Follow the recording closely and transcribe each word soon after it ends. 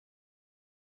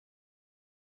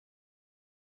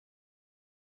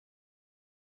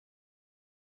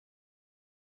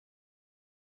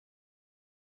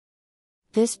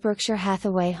This Berkshire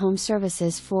Hathaway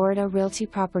HomeServices Florida Realty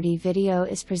property video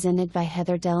is presented by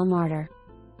Heather Delamarter.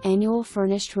 Annual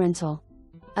furnished rental.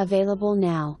 Available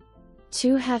now.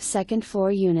 2-half second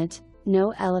floor unit,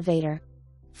 no elevator.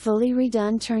 Fully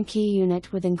redone turnkey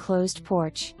unit with enclosed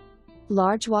porch.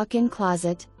 Large walk-in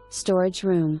closet, storage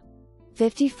room.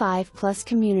 55+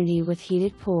 community with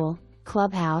heated pool,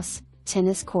 clubhouse,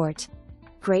 tennis court.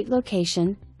 Great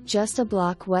location, just a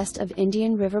block west of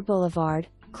Indian River Boulevard,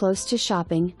 close to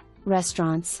shopping,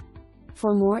 restaurants.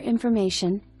 For more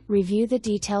information, review the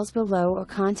details below or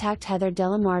contact Heather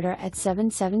Delamarter at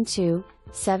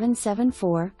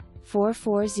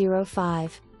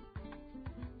 772-774-4405.